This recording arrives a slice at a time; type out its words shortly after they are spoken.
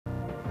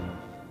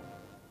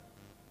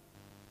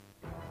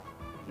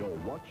You're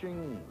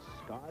watching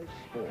Sky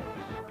Sports.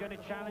 Going to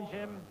challenge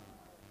him.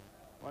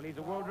 Well, he's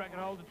a world record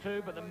holder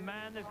too, but the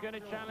man that's going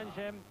to challenge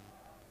him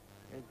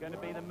is going to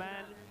be the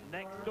man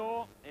next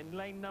door in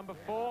lane number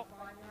 4.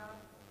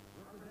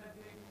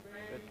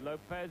 It's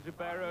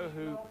Lopez-Zubero,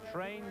 who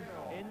trains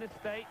in the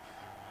States.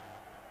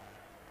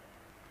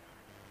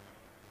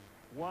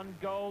 Won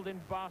gold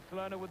in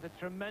Barcelona with a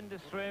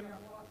tremendous swim.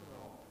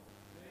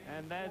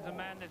 And there's a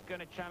man that's going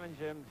to challenge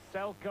him.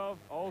 Selkov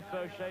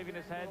also shaving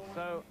his head,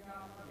 so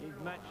he's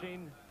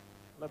matching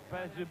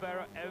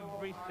Lopez-Zubero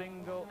every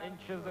single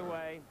inch of the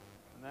way.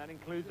 And that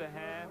includes the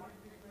hair.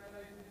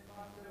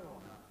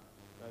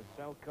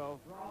 So Selkov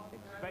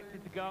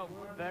expected to go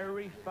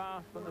very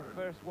fast on the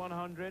first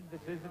 100.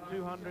 This is the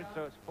 200,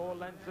 so it's 4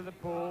 lengths of the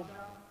pool.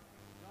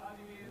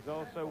 He's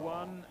also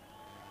won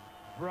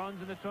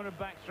bronze in the 200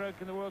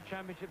 backstroke in the World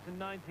Championships in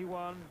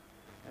 '91.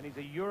 And he's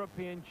a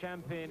European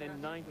champion in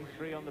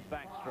 '93 on the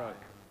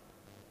backstroke.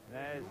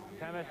 There's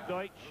Tamás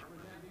Deutsch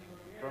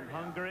from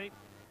Hungary.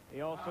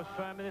 He also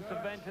swam in this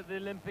event at the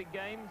Olympic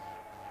Games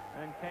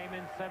and came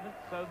in 7th.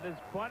 So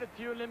there's quite a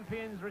few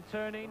Olympians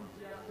returning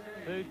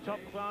to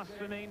top-class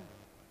swimming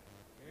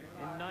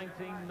in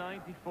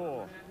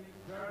 1994.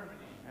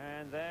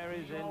 And there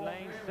is in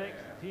lane 6,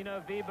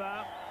 Tino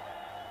Weber,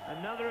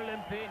 another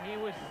Olympian. He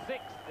was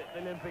 6th at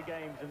the Olympic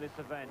Games in this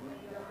event.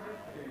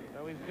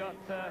 So we've got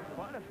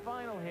quite a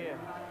final here.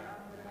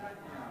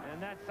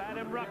 And that's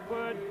Adam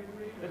Rockwood,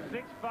 the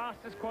 6th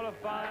fastest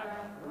qualifier,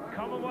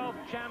 Commonwealth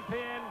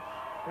champion,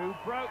 who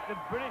broke the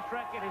British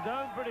record, his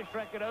own British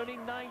record, only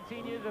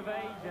 19 years of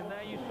age. And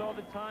there you saw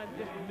the time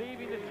just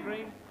leaving the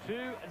screen,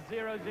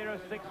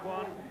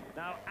 2:00.61.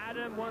 Now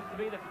Adam wants to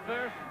be the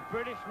first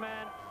British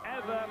man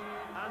ever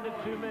under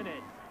 2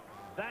 minutes.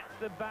 That's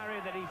the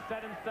barrier that he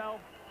set himself.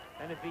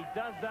 And if he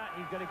does that,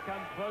 he's going to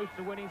come close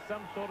to winning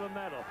some sort of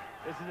medal.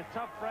 This is a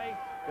tough race.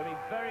 It's going to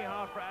be very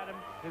hard for Adam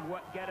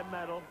to get a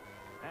medal.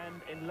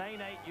 And in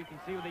lane 8, you can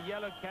see with the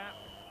yellow cap,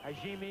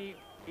 Hajime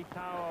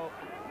Itao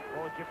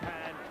for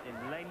Japan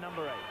in lane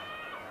number 8.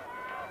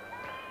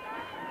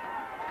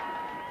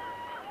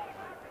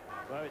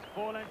 So it's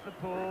 4 lengths of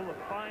pool, the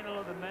final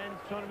of the men's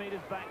 200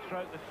 meters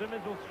backstroke. The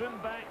swimmers will swim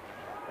back.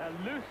 They'll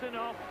loosen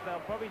off.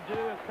 They'll probably do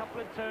a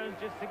couple of turns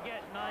just to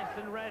get nice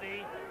and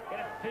ready, get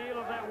a feel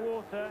of that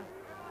water.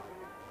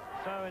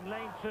 So in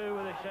lane 2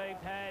 with a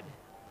shaved head,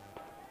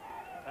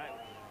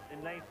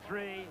 in lane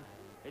 3,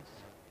 it's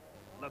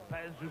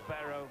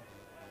Lopez-Zubero,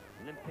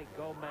 Olympic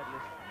gold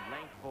medalist. In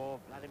lane 4,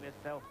 Vladimir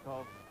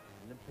Selkov,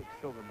 Olympic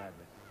silver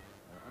medalist.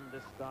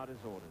 Under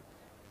starters' orders.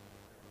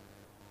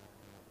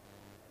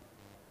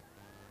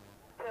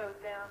 Toes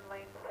down,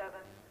 lane 7.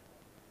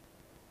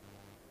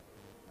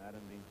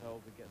 Adam being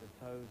told to get the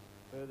toes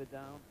further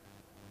down,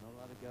 not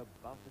allowed to go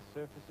above the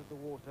surface of the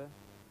water.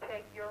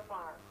 Take your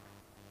mark.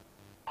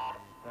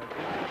 So good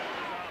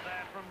start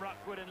there from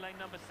Rockwood in lane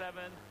number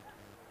 7.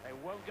 They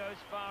won't go as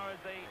far as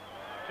they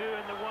do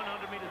in the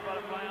 100 meters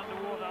butterfly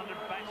underwater, under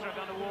backstroke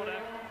underwater,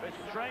 but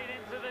straight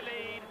into the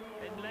lead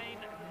in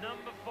lane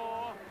number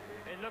 4.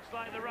 It looks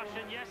like the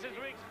Russian, yes, as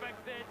we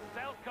expected.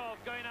 Selkov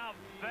going out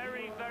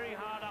very, very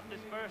hard up this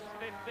first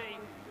 50.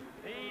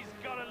 He's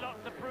got a lot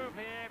to prove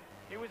here.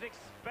 He was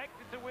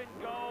expected to win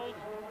gold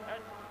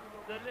at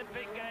the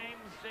Olympic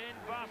Games in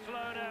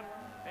Barcelona,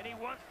 and he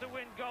wants to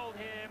win gold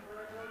here.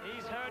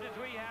 He's heard, as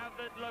we have,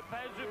 that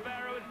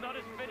Lopez-Zubero is not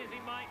as fit as he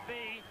might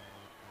be.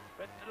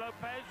 But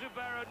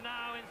Lopez-Zubero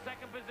now in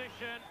 2nd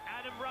position.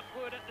 Adam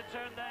Rockwood at the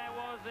turn there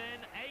was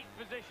in 8th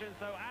position.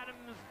 So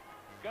Adam's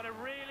going to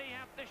really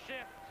have to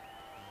shift.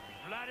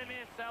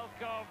 Vladimir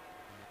Selkov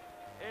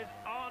is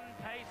on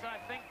pace, I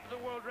think, for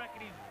the world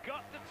record. He's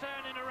got to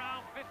turn in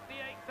around 58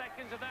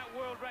 seconds, and that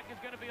world record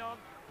is going to be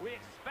on. We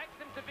expect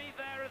him to be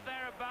there or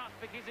thereabouts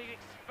because he's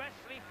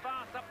especially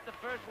fast up the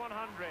first 100.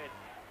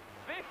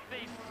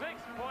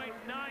 56.97.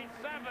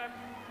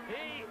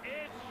 He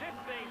is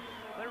shifting.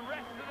 The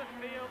rest of the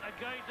field are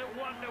going to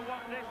wonder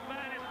what this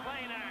man is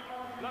playing at.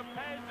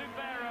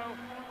 Lopez-Zubero,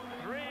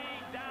 3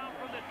 down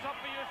from the top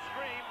of your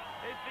screen,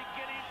 is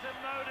beginning to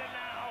motor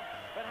now.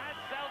 But has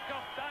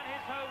Selkov done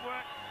his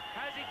homework?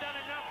 Has he done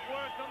enough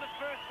work on the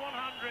first 100?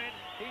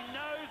 He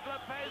knows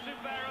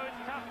Lopez-Zubero is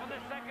tough for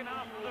the second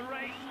half of the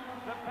race.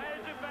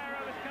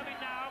 Lopez-Zubero is coming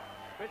now,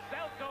 but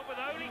Selkov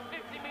with only 50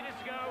 meters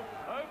to go,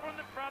 over on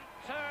the front,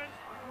 turns,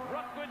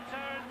 Rockwood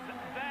turns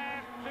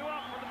there, 2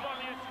 off from the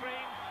bottom of your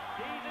screen.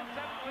 He's in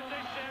 7th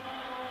position.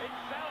 It's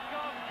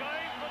Selkov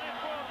going for this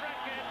world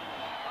record.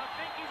 I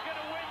think he's going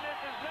to win this,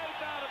 there's no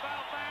doubt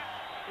about that.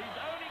 He's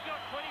only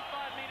got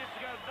 25 meters to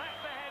go. That's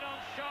the head-on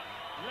shot.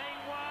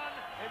 Lane 1,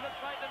 it looks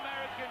like the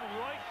American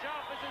Royce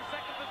is in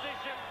 2nd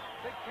position.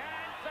 But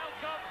can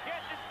Selkov get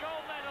this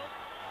gold medal?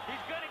 He's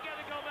going to get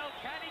the gold medal.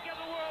 Can he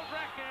get the world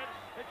record?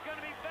 It's going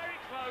to be very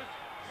close.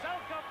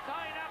 Selkov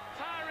tying up,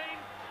 tiring.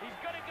 He's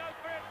going to go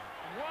for it.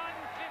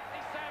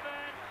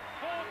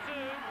 1:57.42,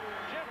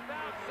 just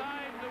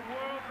outside the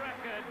world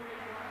record.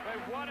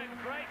 But what a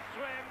great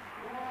swim.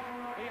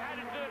 He had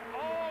to do it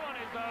all on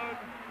his own.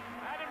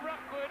 Adam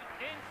Rockwood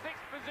in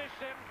 6th position.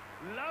 position,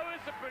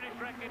 lowers the British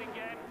record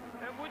again,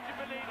 and would you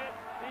believe it,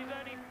 he's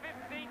only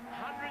 1,500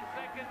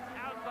 seconds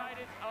outside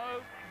his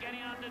own, getting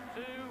under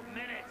 2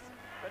 minutes.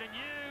 But a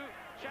new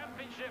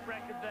championship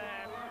record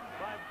there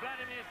by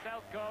Vladimir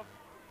Selkov,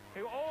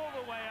 who all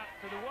the way up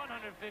to the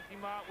 150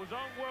 mark was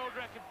on world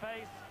record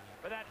pace,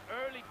 but that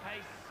early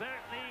pace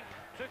certainly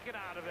took it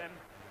out of him.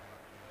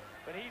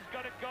 But he's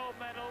got a gold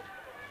medal,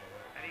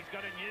 and he's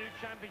got a new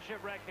championship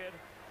record.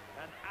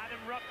 And Adam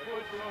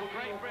Rockwood for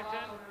Great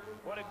Britain,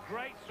 what a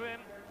great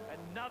swim.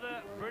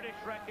 Another British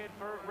record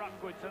for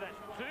Rockwood. So that's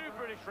 2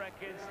 British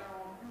records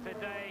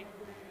today.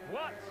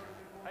 What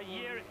a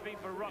year it's been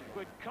for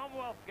Rockwood.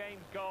 Commonwealth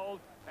Games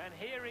gold, and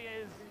here he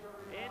is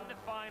in the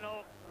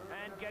final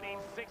and getting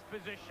 6th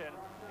position.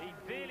 He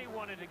really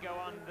wanted to go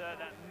under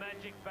that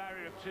magic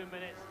barrier of 2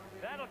 minutes.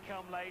 That'll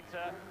come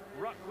later.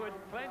 Rockwood,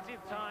 plenty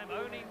of time,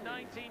 only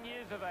 19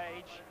 years of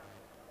age.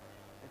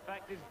 In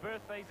fact, his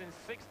birthday's in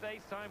 6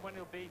 days' time when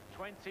he'll be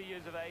 20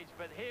 years of age.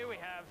 But here we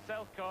have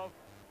Selkov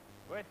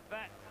with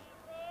that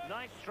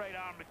nice straight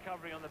arm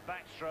recovery on the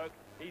backstroke.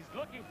 He's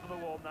looking for the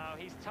wall now.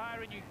 He's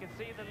tiring. You can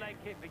see the leg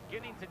kick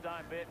beginning to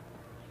die a bit.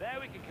 There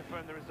we can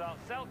confirm the result.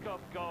 Selkov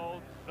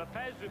gold,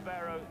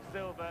 Lopez-Zubero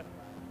silver,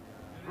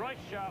 Royce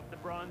the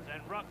bronze,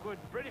 and Rockwood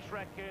British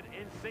record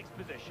in 6th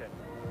position.